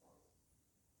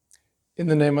In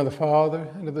the name of the Father,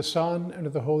 and of the Son, and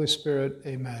of the Holy Spirit,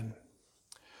 amen.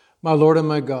 My Lord and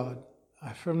my God,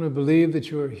 I firmly believe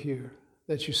that you are here,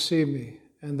 that you see me,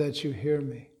 and that you hear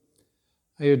me.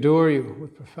 I adore you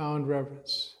with profound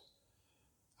reverence.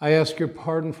 I ask your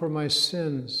pardon for my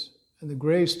sins and the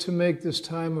grace to make this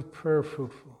time of prayer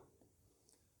fruitful.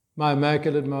 My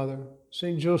Immaculate Mother,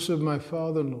 Saint Joseph, my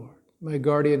Father, Lord, my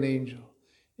guardian angel,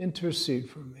 intercede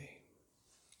for me.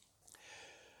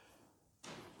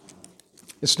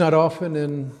 It's not often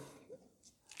in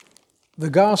the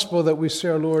gospel that we see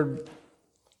our Lord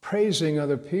praising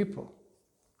other people.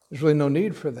 There's really no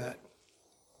need for that.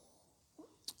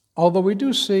 Although we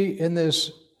do see in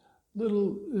this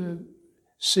little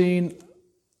scene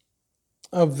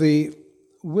of the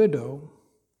widow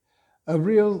a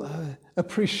real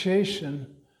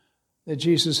appreciation that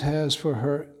Jesus has for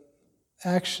her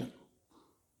action.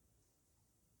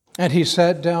 And he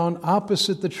sat down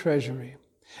opposite the treasury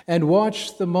and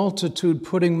watched the multitude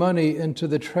putting money into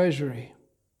the treasury.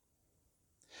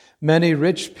 Many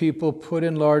rich people put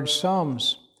in large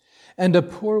sums, and a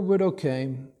poor widow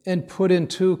came and put in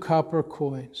 2 copper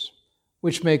coins,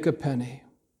 which make a penny.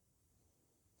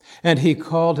 And he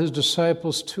called his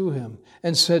disciples to him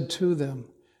and said to them,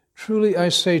 "Truly I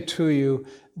say to you,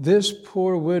 this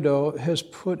poor widow has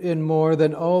put in more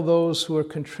than all those who are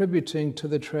contributing to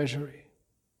the treasury.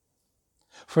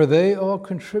 For they all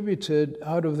contributed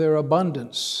out of their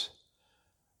abundance,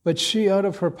 but she out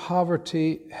of her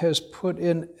poverty has put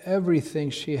in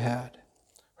everything she had,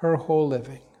 her whole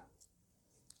living."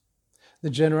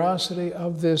 The generosity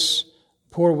of this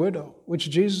poor widow, which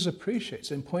Jesus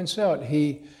appreciates and points out,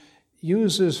 he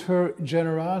uses her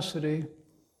generosity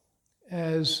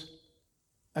as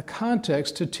a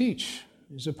context to teach.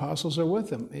 His apostles are with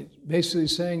him, basically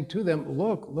saying to them,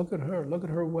 look at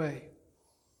her way.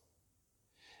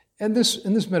 And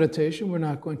in this meditation, we're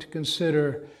not going to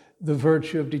consider the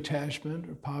virtue of detachment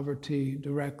or poverty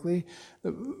directly.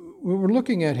 What we're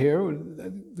looking at here,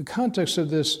 the context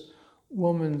of this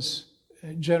woman's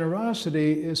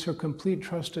generosity is her complete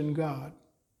trust in God.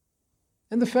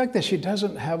 And the fact that she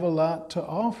doesn't have a lot to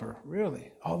offer,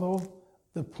 really. Although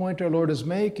the point our Lord is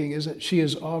making is that she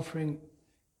is offering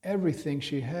everything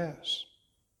she has.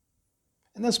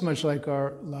 And that's much like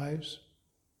our lives.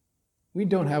 We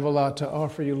don't have a lot to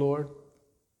offer you, Lord.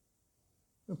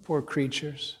 We're poor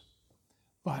creatures.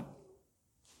 But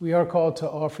we are called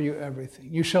to offer you everything.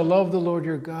 You shall love the Lord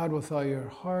your God with all your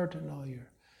heart and all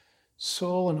your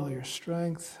soul and all your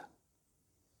strength.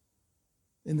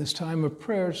 In this time of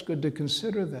prayer, it's good to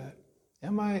consider that.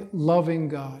 Am I loving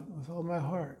God with all my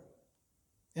heart?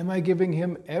 Am I giving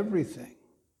him everything?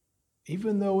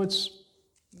 Even though it's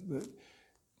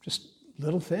just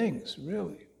little things,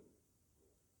 really.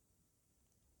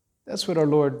 That's what our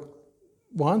Lord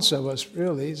wants of us,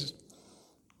 really.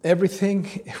 Everything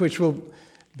which will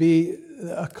be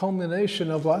a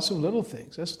culmination of lots of little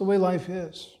things. That's the way life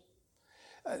is.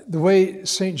 The way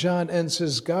St. John ends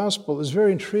his gospel is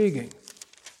very intriguing.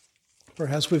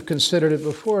 Perhaps we've considered it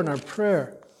before in our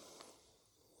prayer.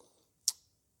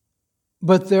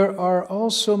 But there are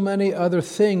also many other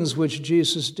things which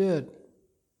Jesus did.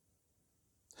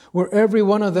 Were every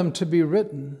one of them to be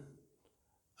written,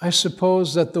 I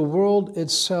suppose that the world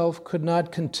itself could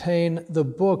not contain the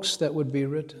books that would be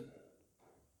written.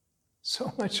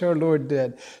 So much our Lord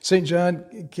did. St.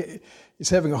 John is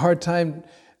having a hard time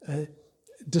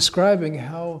describing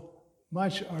how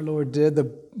much our Lord did.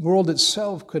 The world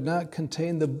itself could not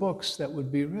contain the books that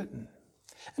would be written.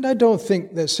 And I don't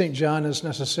think that St. John is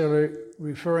necessarily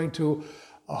referring to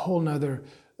a whole nother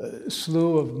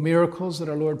slew of miracles that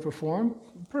our Lord performed.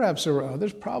 Perhaps there were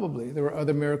others, probably. There were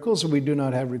other miracles that we do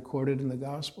not have recorded in the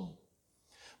gospel.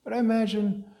 But I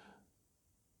imagine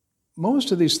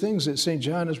most of these things that St.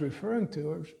 John is referring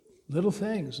to are little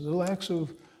things, little acts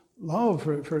of love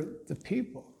for the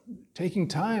people, taking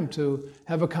time to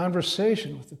have a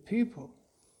conversation with the people,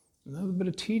 a little bit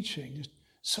of teaching, just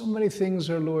so many things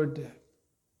our Lord did.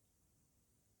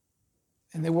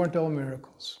 And they weren't all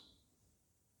miracles.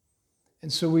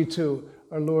 And so we too,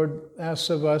 our Lord asks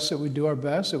of us that we do our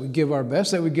best, that we give our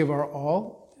best, that we give our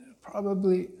all.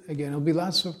 Probably, again, it'll be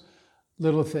lots of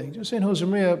little things. Just St.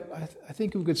 Josemaria, I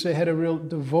think we could say, had a real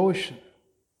devotion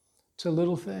to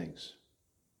little things.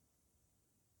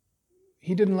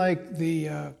 He didn't like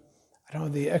the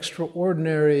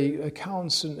extraordinary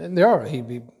accounts, and there are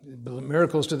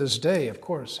miracles to this day, of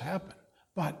course, happen.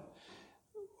 But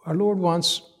our Lord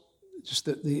wants just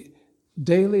the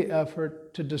daily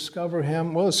effort to discover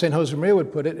him, well, as St. Josemaria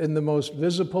would put it, in the most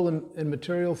visible and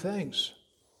material things.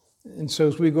 And so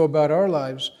as we go about our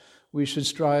lives, we should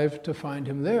strive to find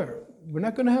him there. We're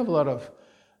not going to have a lot of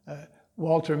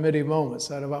Walter Mitty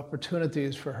moments, out of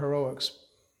opportunities for heroics.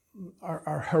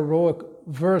 Our heroic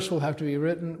verse will have to be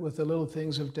written with the little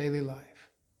things of daily life.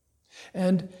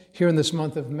 And here in this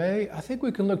month of May, I think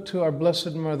we can look to our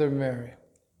Blessed Mother Mary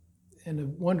in a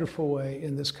wonderful way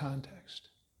in this context.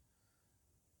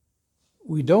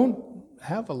 We don't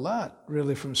have a lot,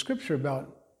 really, from Scripture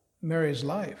about Mary's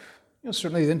life.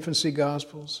 Certainly the infancy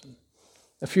Gospels, and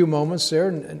a few moments there,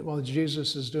 and while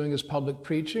Jesus is doing his public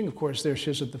preaching, of course, there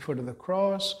she is at the foot of the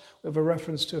cross. We have a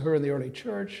reference to her in the early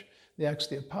church, the Acts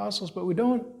of the Apostles, but we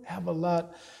don't have a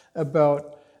lot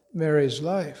about Mary's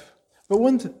life. But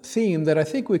one theme that I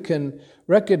think we can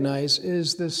recognize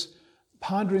is this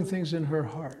pondering things in her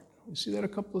heart. We see that a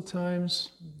couple of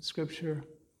times in Scripture.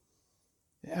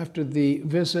 After the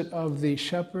visit of the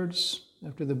shepherds,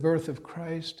 after the birth of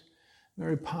Christ,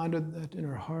 Mary pondered that in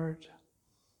her heart.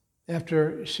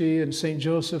 After she and St.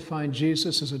 Joseph find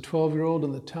Jesus as a 12-year-old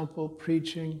in the temple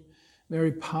preaching,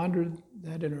 Mary pondered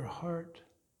that in her heart.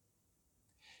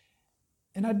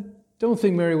 And I don't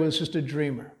think Mary was just a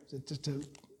dreamer.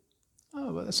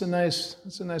 Well, that's a nice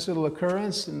little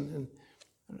occurrence. And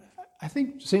I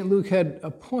think St. Luke had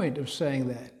a point of saying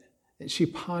that she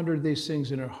pondered these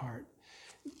things in her heart.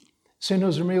 St.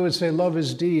 Josemaria would say, love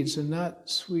is deeds and not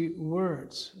sweet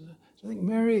words. So I think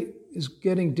Mary is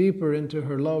getting deeper into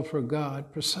her love for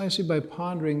God precisely by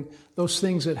pondering those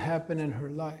things that happen in her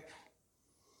life.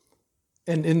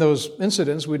 And in those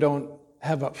incidents, we don't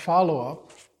have a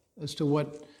follow-up as to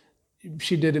what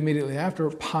she did immediately after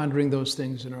pondering those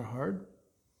things in her heart.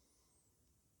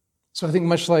 So I think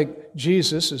much like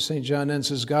Jesus, as St. John ends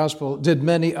his gospel, did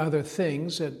many other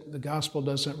things that the gospel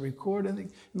doesn't record, I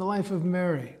think in the life of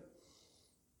Mary,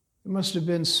 there must have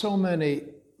been so many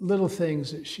little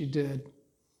things that she did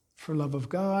for love of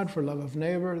God, for love of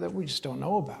neighbor, that we just don't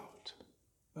know about.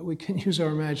 But we can use our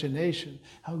imagination,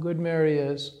 how good Mary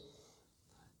is,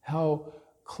 how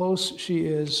close she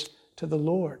is to the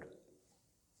Lord.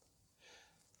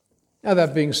 Now,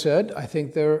 that being said, I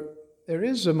think there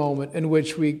is a moment in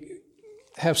which we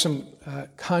have some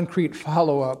concrete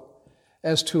follow-up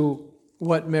as to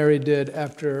what Mary did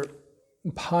after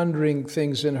pondering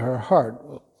things in her heart,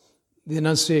 the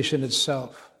Annunciation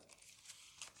itself.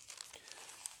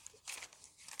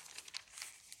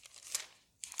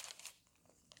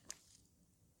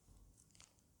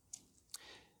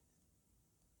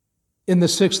 In the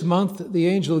 6th month, the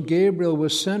angel Gabriel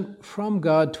was sent from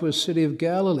God to a city of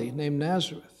Galilee named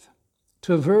Nazareth,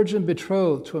 to a virgin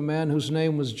betrothed to a man whose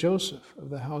name was Joseph of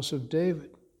the house of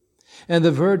David, and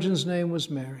the virgin's name was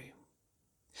Mary.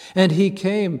 And he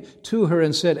came to her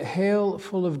and said, "Hail,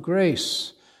 full of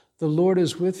grace, the Lord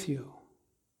is with you."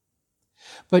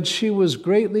 But she was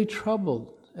greatly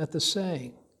troubled at the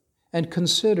saying, and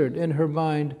considered in her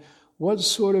mind what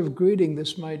sort of greeting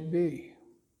this might be.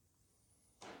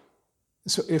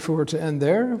 So if we were to end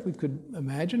there, we could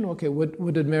imagine, okay,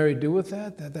 what did Mary do with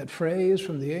that phrase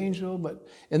from the angel? But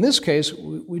in this case,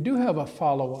 we do have a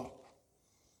follow-up,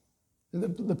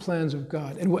 the plans of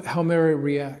God, and how Mary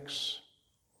reacts.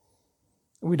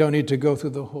 We don't need to go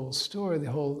through the whole story,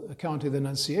 the whole account of the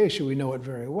Annunciation. We know it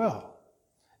very well.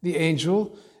 The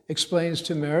angel explains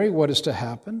to Mary what is to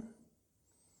happen,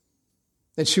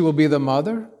 that she will be the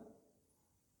mother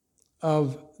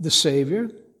of the Savior.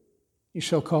 You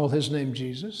shall call his name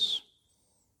Jesus.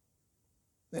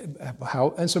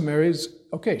 And so Mary's,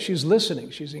 okay, she's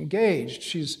listening, she's engaged,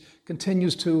 she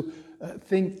continues to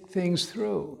think things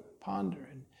through, ponder.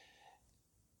 And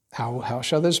how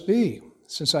shall this be,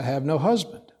 since I have no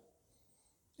husband?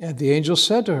 And the angel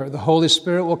said to her, the Holy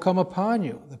Spirit will come upon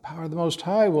you. The power of the Most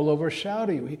High will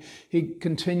overshadow you. He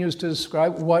continues to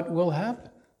describe what will happen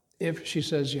if she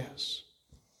says yes.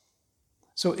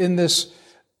 So in this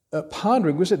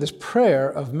pondering, we said this prayer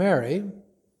of Mary,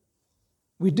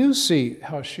 we do see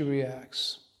how she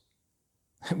reacts.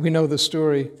 We know the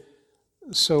story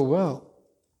so well.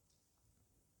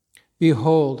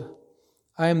 Behold,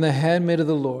 I am the handmaid of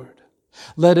the Lord.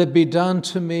 Let it be done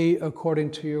to me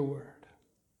according to your word.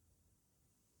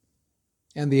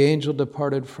 And the angel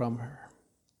departed from her.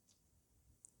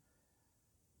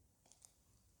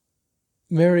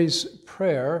 Mary's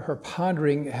prayer, her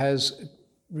pondering, has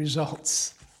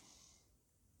results.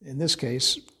 In this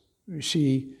case,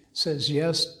 she says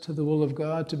yes to the will of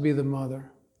God to be the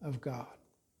mother of God.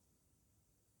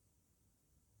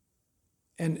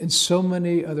 And in so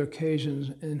many other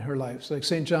occasions in her life, like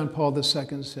St. John Paul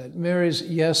II said, Mary's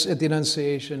yes at the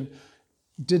Annunciation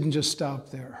didn't just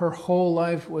stop there. Her whole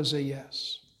life was a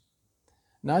yes.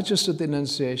 Not just at the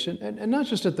Annunciation, and not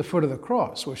just at the foot of the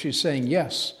cross, where she's saying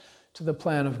yes to the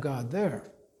plan of God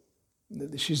there.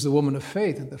 She's the woman of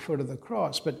faith at the foot of the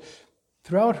cross. But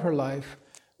throughout her life,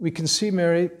 we can see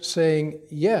Mary saying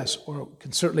yes, or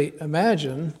can certainly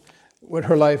imagine what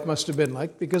her life must have been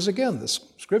like, because again, the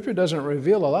scripture doesn't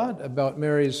reveal a lot about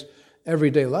Mary's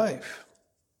everyday life.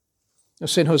 Now,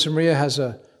 St. Josemaria has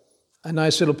a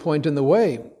nice little point in the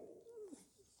way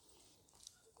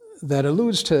that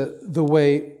alludes to the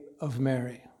way of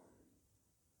Mary.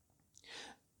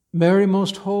 Mary,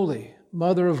 most holy,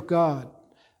 Mother of God,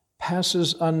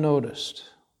 passes unnoticed,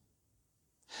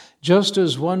 just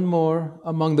as one more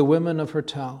among the women of her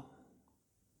town.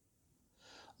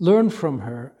 Learn from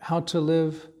her how to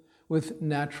live with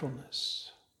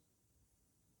naturalness.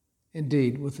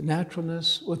 Indeed, with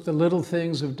naturalness, with the little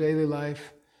things of daily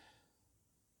life,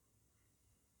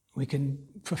 we can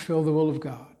fulfill the will of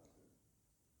God.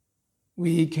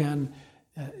 We can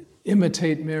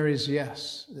imitate Mary's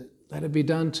yes. Let it be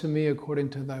done to me according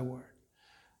to thy word.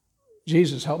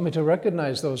 Jesus, help me to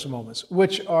recognize those moments,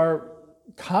 which are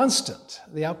constant.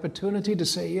 The opportunity to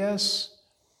say yes,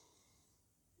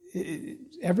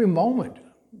 every moment,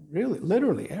 really,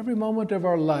 literally, every moment of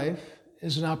our life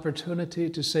is an opportunity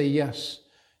to say yes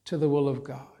to the will of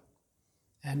God.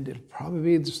 And it'll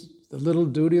probably be the little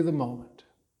duty of the moment.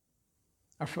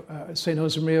 St.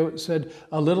 Josemaria said,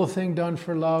 a little thing done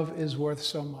for love is worth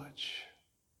so much.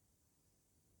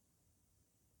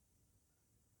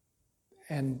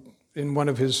 And in one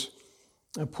of his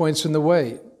points in the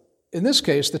way, in this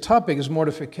case, the topic is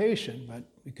mortification, but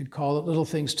we could call it little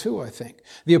things too, I think.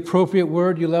 The appropriate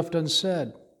word you left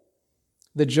unsaid,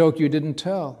 the joke you didn't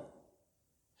tell,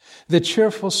 the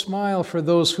cheerful smile for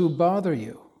those who bother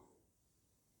you,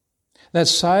 that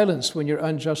silence when you're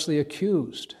unjustly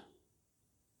accused,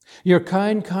 your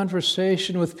kind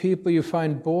conversation with people you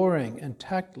find boring and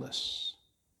tactless,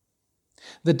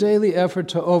 the daily effort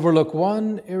to overlook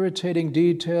one irritating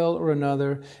detail or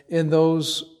another in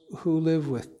those who live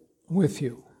with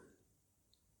you.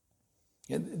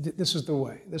 This is the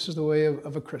way. This is the way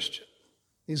of a Christian.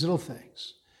 These little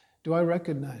things. Do I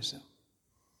recognize them?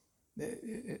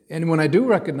 And when I do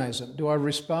recognize them, do I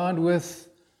respond with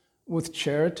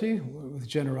charity, with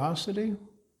generosity?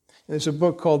 There's a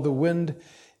book called The Wind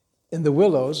in the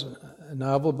Willows, a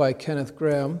novel by Kenneth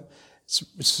Graham.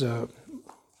 It's a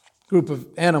group of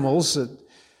animals that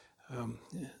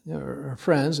are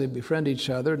friends. They befriend each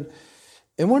other.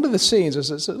 And one of the scenes is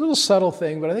a little subtle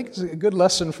thing, but I think it's a good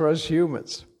lesson for us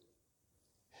humans.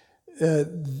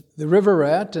 The river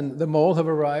rat and the mole have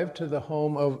arrived to the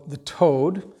home of the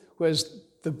toad, who has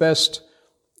the best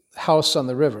house on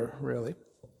the river, really.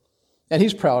 And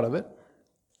he's proud of it.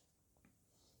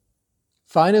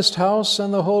 Finest house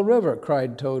on the whole river,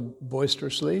 cried Toad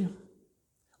boisterously.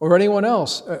 Or anyone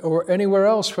else, or anywhere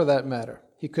else for that matter,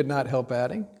 he could not help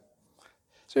adding.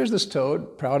 So here's this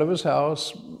toad, proud of his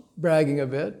house, bragging a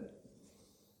bit.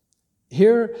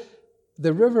 Here,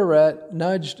 the river rat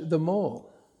nudged the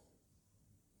mole.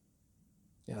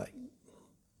 You're like,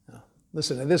 oh,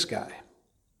 listen to this guy.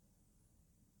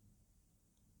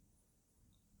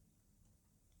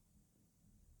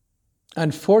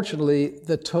 Unfortunately,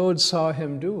 the toad saw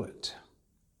him do it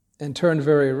and turned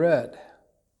very red.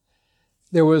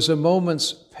 There was a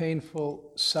moment's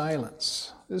painful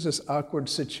silence. This is this awkward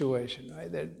situation, right?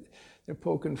 They're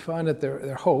poking fun at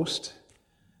their host,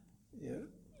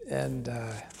 and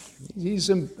he's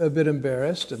a bit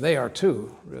embarrassed, and they are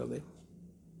too, really.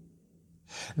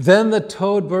 Then the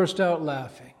toad burst out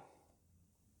laughing.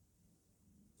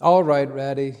 All right,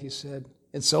 Ratty, he said,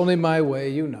 it's only my way,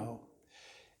 you know.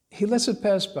 He lets it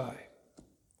pass by.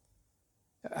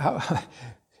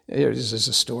 Here's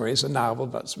a story, it's a novel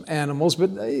about some animals,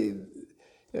 but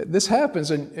this happens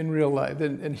in real life,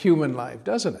 in human life,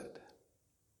 doesn't it?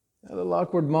 A little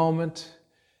awkward moment,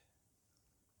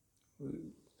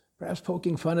 perhaps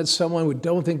poking fun at someone we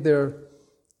don't think they're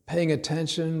paying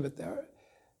attention, but they're.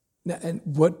 And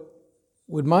what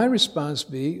would my response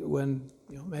be when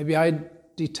maybe I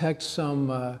detect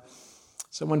someone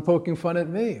poking fun at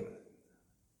me?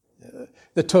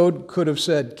 The toad could have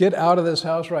said, get out of this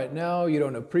house right now, you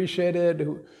don't appreciate it.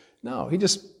 No, he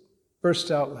just burst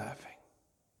out laughing.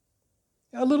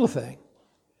 A little thing,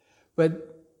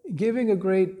 but giving a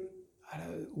great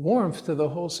warmth to the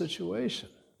whole situation,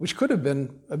 which could have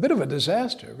been a bit of a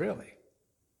disaster, really.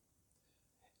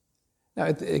 Now,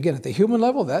 again, at the human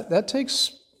level, that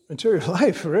takes material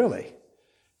life, really,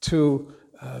 to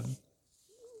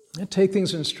take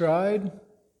things in stride,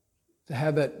 to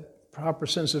have that proper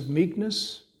sense of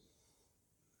meekness,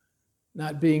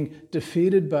 not being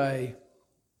defeated by,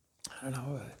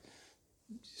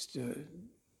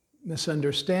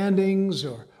 misunderstandings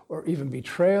or even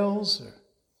betrayals, or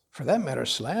for that matter,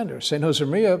 slander. St.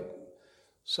 Josemaria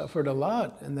suffered a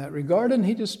lot in that regard, and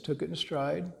he just took it in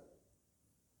stride,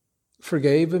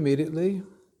 forgave immediately,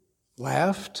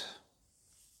 laughed.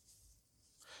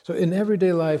 So in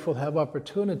everyday life, we'll have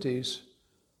opportunities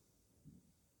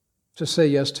to say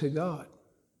yes to God.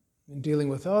 In dealing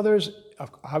with others,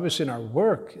 obviously in our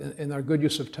work, in our good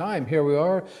use of time. Here we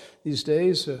are these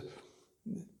days,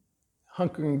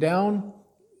 hunkering down.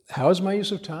 How is my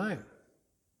use of time?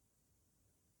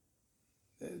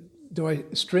 Do I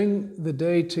string the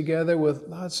day together with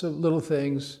lots of little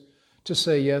things to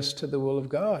say yes to the will of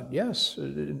God? Yes,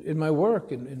 in my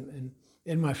work, in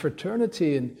my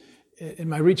fraternity, in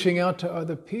my reaching out to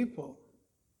other people,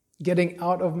 getting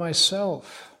out of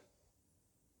myself.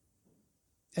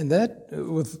 And that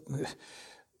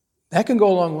can go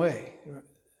a long way.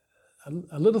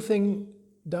 A little thing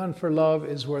done for love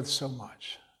is worth so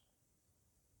much.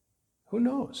 Who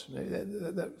knows?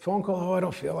 That phone call, oh, I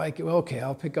don't feel like it. Well, okay,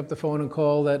 I'll pick up the phone and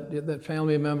call that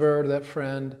family member or that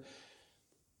friend.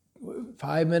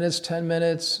 5 minutes, 10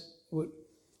 minutes.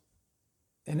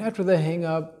 And after they hang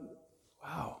up,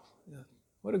 wow,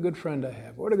 what a good friend I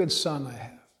have. What a good son I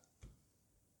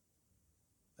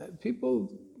have. People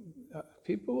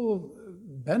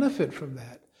benefit from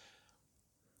that.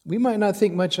 We might not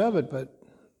think much of it, but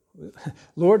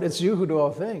Lord, it's you who do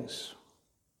all things.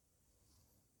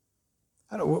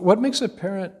 What makes a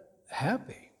parent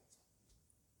happy?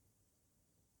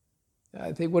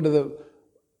 I think one of the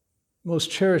most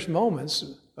cherished moments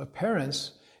of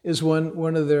parents is when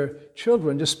one of their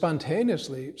children just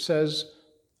spontaneously says,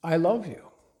 I love you.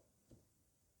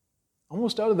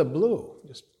 Almost out of the blue.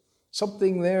 Just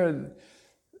something there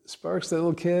sparks the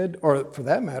little kid, or for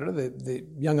that matter, the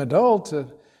young adult,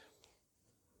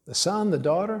 the son, the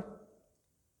daughter.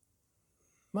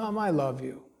 Mom, I love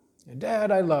you. And Dad,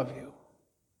 I love you.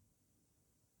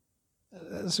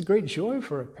 That's a great joy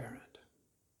for a parent.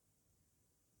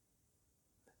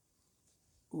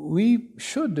 We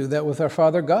should do that with our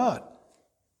Father God.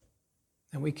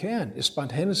 And we can just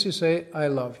spontaneously say, I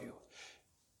love you.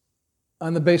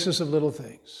 On the basis of little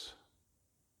things.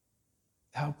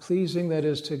 How pleasing that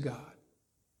is to God.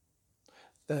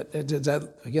 That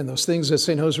again, those things that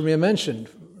St. Josemaria mentioned,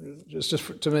 just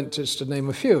to name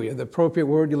a few. The appropriate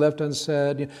word you left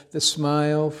unsaid, the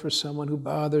smile for someone who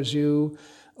bothers you,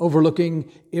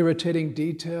 overlooking irritating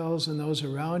details in those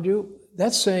around you.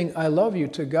 That's saying, I love you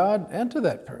to God and to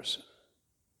that person.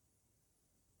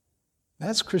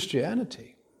 That's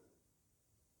Christianity.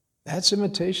 That's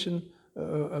imitation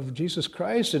of Jesus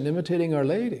Christ and imitating Our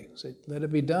Lady. Say, let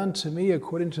it be done to me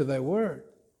according to thy word.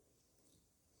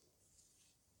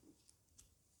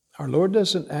 Our Lord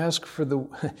doesn't ask for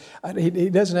He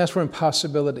doesn't ask for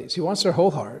impossibilities. He wants our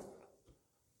whole heart.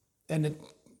 And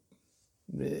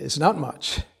it's not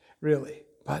much, really,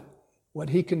 but what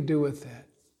He can do with that.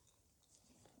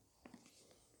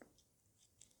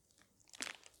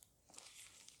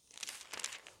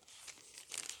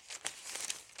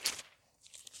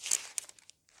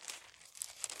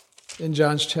 In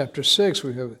John's chapter 6,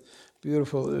 we have a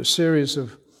beautiful series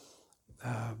of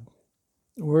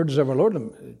words of our Lord,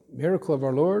 a miracle of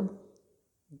our Lord.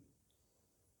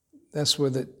 That's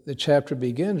where the chapter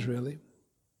begins, really.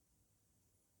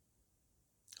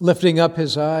 Lifting up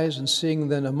his eyes and seeing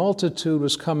then a multitude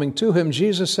was coming to him,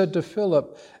 Jesus said to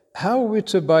Philip, how are we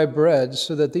to buy bread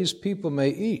so that these people may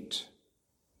eat?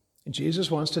 And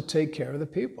Jesus wants to take care of the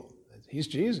people. He's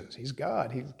Jesus. He's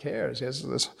God. He cares. He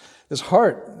has this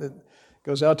heart that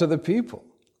goes out to the people.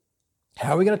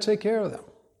 How are we going to take care of them?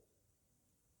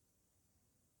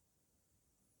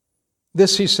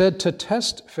 This he said to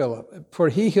test Philip, for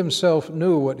he himself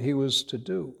knew what he was to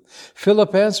do.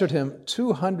 Philip answered him,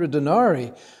 200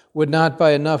 denarii would not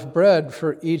buy enough bread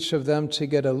for each of them to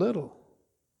get a little.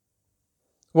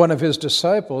 One of his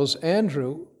disciples,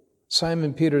 Andrew,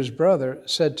 Simon Peter's brother,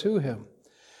 said to him,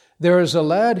 there is a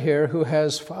lad here who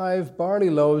has 5 barley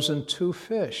loaves and 2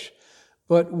 fish,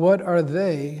 but what are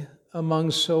they among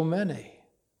so many?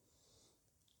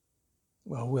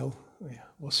 Well, we'll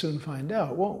soon find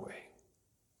out, won't we?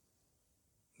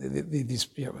 These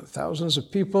thousands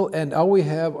of people, and all we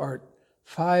have are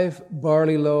 5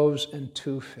 barley loaves and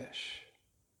 2 fish.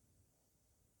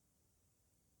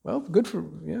 Well, good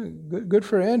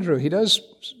for Andrew.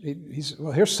 He's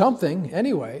well, here's something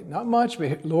anyway, not much,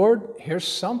 but Lord, here's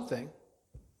something.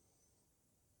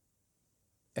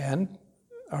 And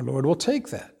our Lord will take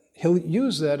that. He'll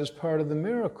use that as part of the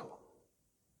miracle.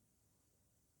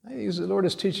 The Lord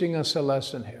is teaching us a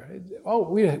lesson here. Oh,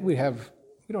 we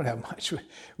don't have much.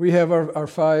 We have our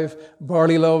 5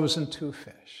 barley loaves and 2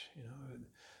 fish.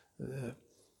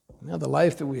 The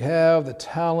life that we have, the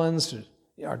talents,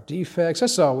 our defects,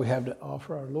 that's all we have to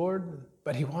offer our Lord.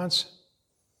 but he wants it.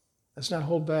 Let's not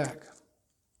hold back.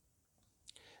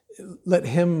 Let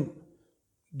him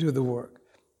do the work.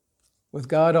 With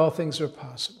God, all things are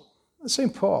possible.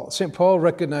 St. Paul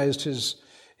recognized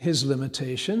his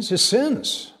limitations, his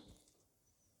sins.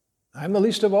 I'm the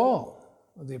least of all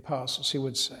of the apostles, he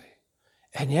would say.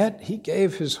 And yet he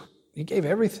gave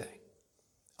everything.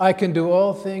 I can do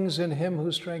all things in him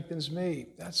who strengthens me.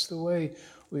 That's the way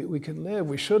we can live.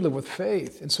 We should live with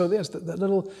faith. And so that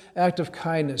little act of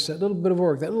kindness, that little bit of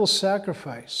work, that little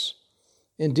sacrifice,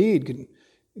 indeed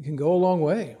can go a long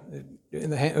way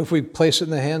if we place it in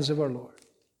the hands of our Lord.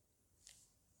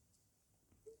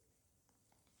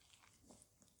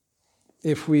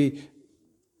 If we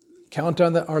count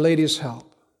on Our Lady's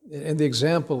help and the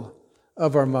example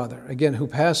of our mother, again, who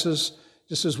passes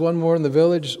just as one more in the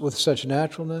village with such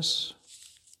naturalness.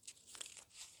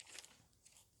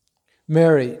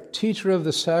 Mary, teacher of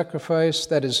the sacrifice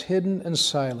that is hidden and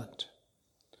silent.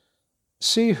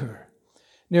 See her,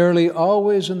 nearly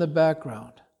always in the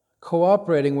background,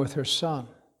 cooperating with her son.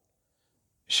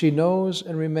 She knows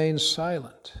and remains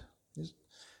silent.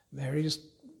 Mary's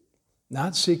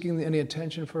not seeking any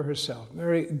attention for herself.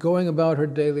 Mary going about her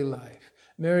daily life.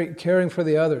 Mary caring for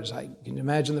the others. I can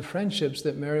imagine the friendships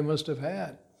that Mary must have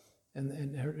had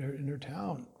in her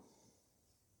town.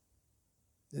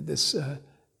 This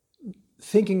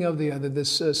thinking of the other,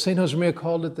 St. Josemaria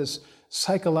called it this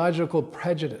psychological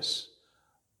prejudice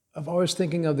of always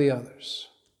thinking of the others.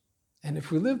 And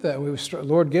if we live that way,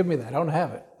 Lord, give me that. I don't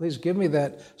have it. Please give me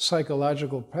that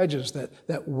psychological prejudice,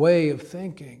 that way of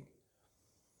thinking,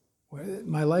 where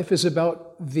my life is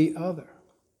about the other.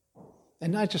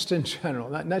 And not just in general,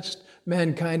 not just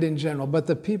mankind in general, but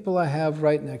the people I have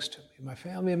right next to me, my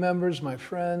family members, my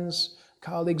friends,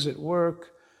 colleagues at work.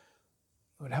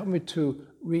 It would help me to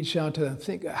reach out to them,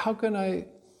 think, how can I,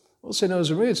 St.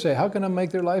 Josemaria would say, how can I make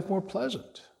their life more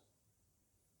pleasant?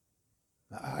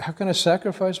 How can I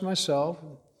sacrifice myself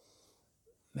and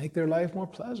make their life more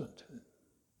pleasant?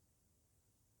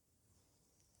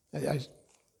 I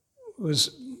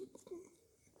was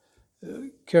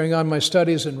carrying on my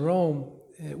studies in Rome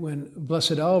when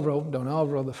Blessed Alvaro, Don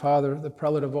Alvaro, the father, the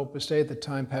prelate of Opus Dei at the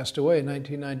time, passed away in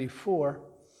 1994.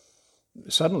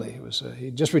 Suddenly,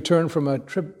 he just returned from a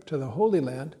trip to the Holy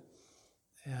Land,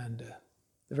 and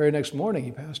the very next morning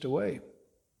he passed away.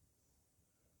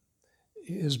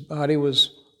 His body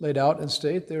was laid out in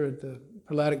state there at the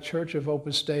Prelatic Church of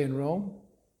Opus Dei in Rome.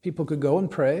 People could go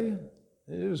and pray.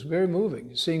 It was very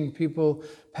moving, seeing people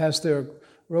pass their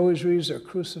rosaries, their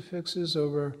crucifixes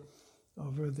over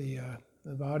the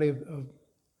body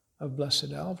of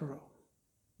Blessed Alvaro.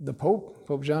 The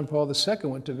Pope John Paul II,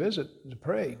 went to visit, to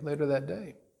pray later that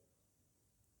day.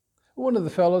 One of the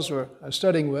fellows I was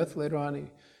studying with, later on,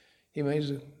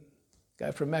 he's a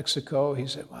guy from Mexico. He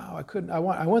said, wow,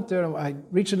 I went there, and I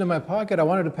reached into my pocket, I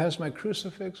wanted to pass my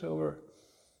crucifix over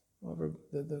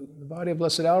the body of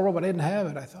Blessed Alvaro, but I didn't have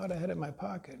it. I thought I had it in my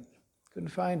pocket. Couldn't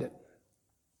find it.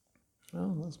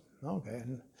 Well, okay,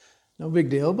 no big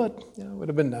deal, but it would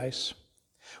have been nice.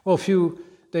 Well, a few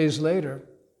days later,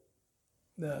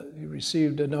 he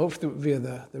received a note via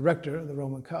the rector of the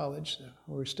Roman College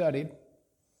where we studied,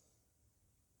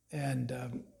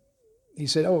 and he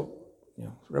said,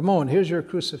 Ramon, here's your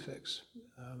crucifix.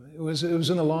 It was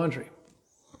in the laundry.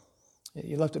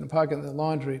 You left it in a pocket in the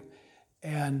laundry,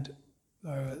 and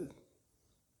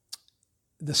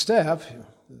the staff,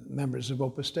 members of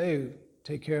Opus Dei, who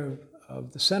take care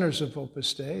of the centers of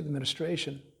Opus Dei, the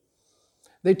administration,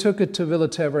 they took it to Villa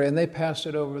Tevere and they passed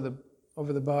it over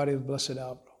the body of Blessed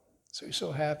Alvaro. So he's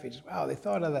so happy. He says, wow, they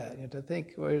thought of that. To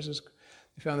think, here's this.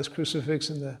 They found this crucifix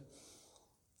in the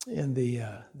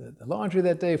laundry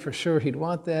that day. For sure, he'd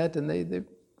want that, and they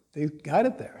got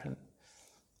it there. And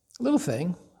a little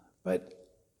thing, but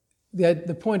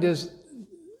the point is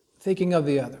thinking of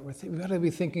the other. We've got to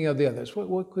be thinking of the others.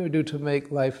 What can we do to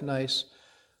make life nice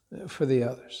for the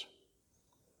others?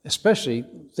 Especially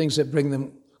things that bring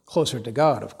them closer to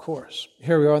God, of course.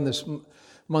 Here we are in this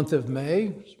month of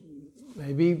May.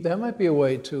 Maybe that might be a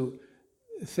way to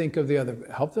think of the other.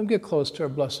 Help them get close to our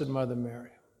Blessed Mother Mary.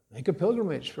 Make a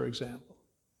pilgrimage, for example.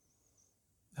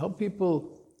 Help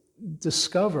people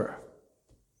discover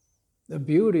the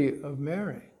beauty of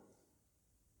Mary,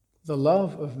 the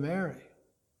love of Mary.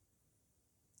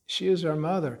 She is our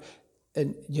mother.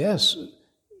 And yes,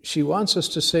 she wants us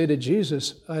to say to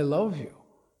Jesus, I love you.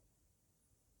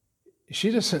 She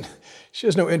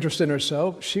has no interest in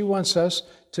herself. She wants us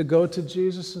to go to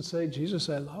Jesus and say, Jesus,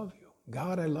 I love you.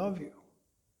 God, I love you.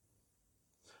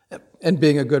 And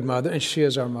being a good mother, and she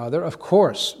is our mother, of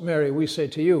course, Mary, we say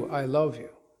to you, I love you.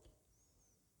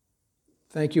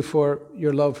 Thank you for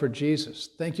your love for Jesus.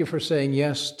 Thank you for saying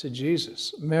yes to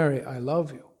Jesus. Mary, I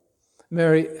love you.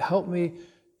 Mary, help me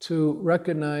to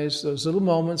recognize those little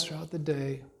moments throughout the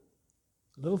day,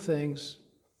 little things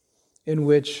in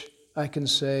which I can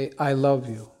say, I love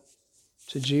you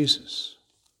to Jesus.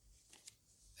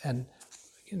 And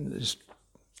just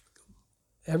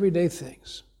everyday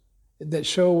things that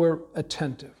show we're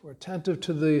attentive. We're attentive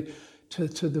to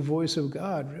the voice of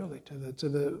God, really,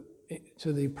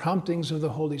 to the promptings of the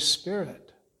Holy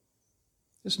Spirit.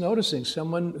 Just noticing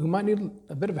someone who might need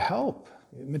a bit of help,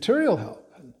 material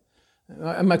help.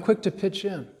 Am I quick to pitch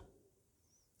in?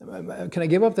 Can I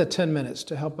give up that 10 minutes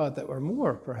to help out that, or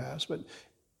more perhaps, but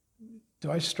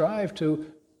do I strive to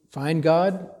find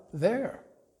God there?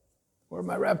 Or am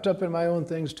I wrapped up in my own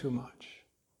things too much?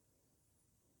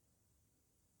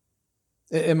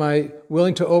 Am I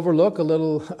willing to overlook a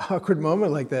little awkward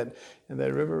moment like that in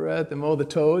that river rat,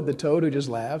 the toad who just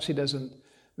laughs? He doesn't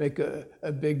make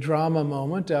a big drama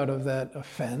moment out of that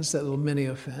offense, that little mini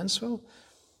offense. Well,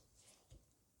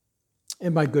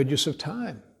 am I good use of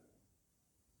time?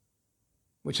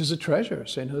 Which is a treasure.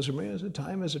 St. Josemaria,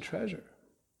 time is a treasure.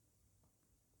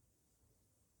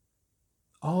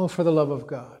 All for the love of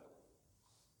God.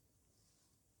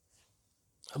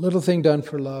 A little thing done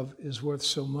for love is worth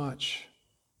so much.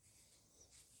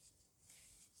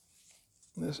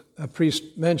 As a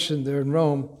priest mentioned there in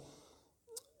Rome,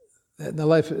 that in the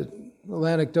little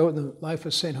anecdote in the life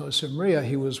of St. Josemaria,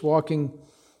 he was walking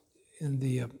in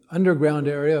the underground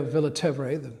area of Villa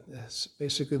Tevere, that's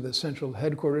basically the central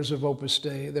headquarters of Opus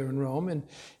Dei there in Rome. And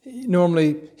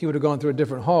normally he would have gone through a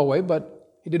different hallway,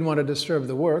 but he didn't want to disturb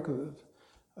the work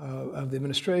of the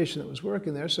administration that was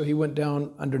working there, so he went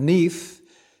down underneath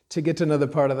to get to another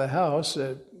part of the house,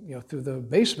 through the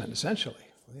basement, essentially.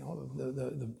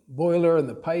 The boiler and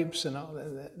the pipes and all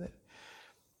that.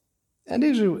 And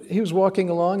he was walking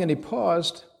along and he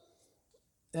paused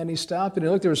and he stopped and he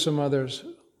looked. There were some others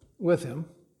with him.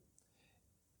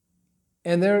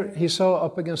 And there he saw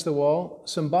up against the wall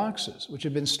some boxes which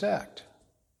had been stacked.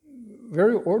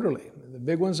 Very orderly. The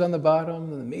big ones on the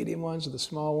bottom, and the medium ones, and the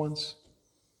small ones.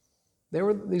 There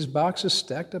were these boxes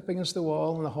stacked up against the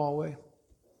wall in the hallway.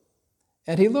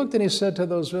 And he looked and he said to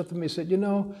those with him, he said,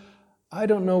 I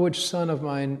don't know which son of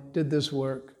mine did this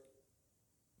work,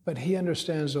 but he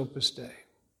understands Opus Dei.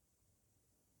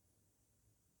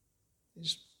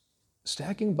 He's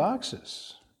stacking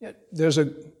boxes. Yeah,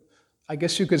 I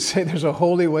guess you could say there's a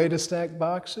holy way to stack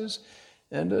boxes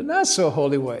and a not so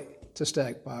holy way to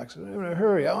stack boxes. I'm in a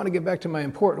hurry. I want to get back to my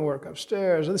important work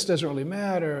upstairs. This doesn't really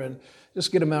matter, and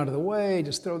just get them out of the way.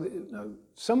 Just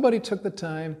somebody took the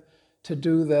time to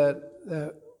do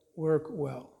that work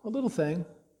well. A little thing.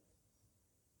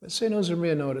 But St.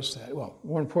 Josemaria noticed that. Well,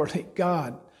 more importantly,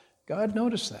 God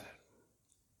noticed that.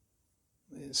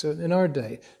 So in our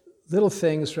day, little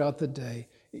things throughout the day.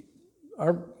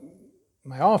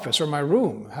 My office or my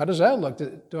room, how does that look?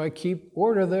 Do I keep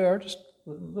order there? Just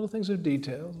little things of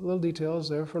detail, little details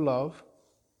there for love.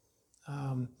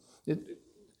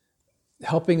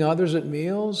 Helping others at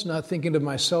meals, not thinking of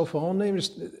myself only.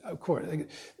 Of course,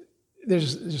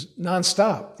 there's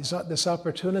nonstop this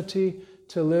opportunity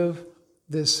to live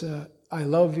this I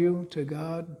love you to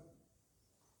God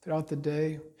throughout the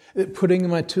day. Putting in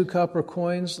my 2 copper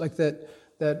coins, like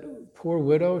that poor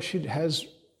widow, she has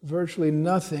virtually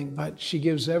nothing, but she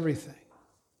gives everything.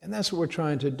 And that's what we're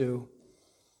trying to do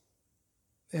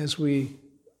as we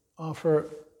offer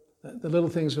the little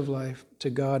things of life to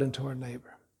God and to our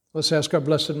neighbor. Let's ask our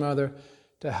Blessed Mother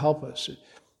to help us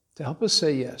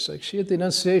say yes. Like she at the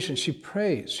Annunciation, she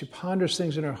prays, she ponders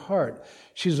things in her heart,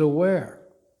 she's aware.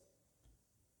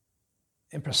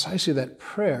 And precisely that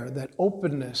prayer, that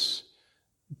openness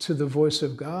to the voice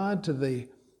of God, to the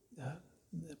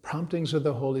promptings of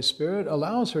the Holy Spirit,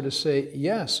 allows her to say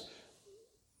yes.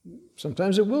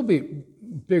 Sometimes it will be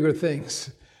bigger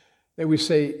things that we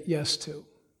say yes to,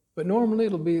 but normally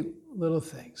it'll be little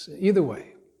things. Either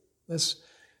way, let's,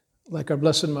 like our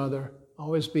Blessed Mother,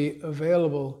 always be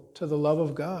available to the love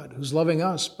of God, who's loving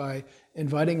us by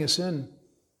inviting us in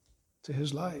to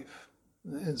his life.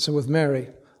 And so with Mary,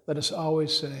 let us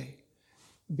always say,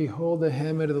 behold the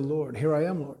handmaid of the Lord. Here I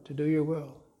am, Lord, to do your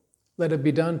will. Let it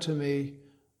be done to me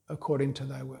according to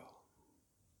thy will.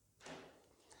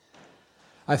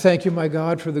 I thank you, my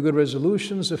God, for the good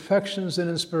resolutions, affections, and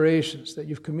inspirations that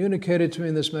you've communicated to me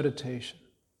in this meditation.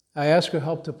 I ask your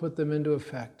help to put them into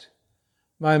effect.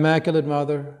 My Immaculate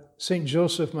Mother, Saint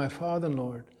Joseph, my Father and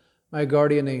Lord, my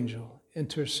guardian angel,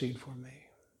 intercede for me.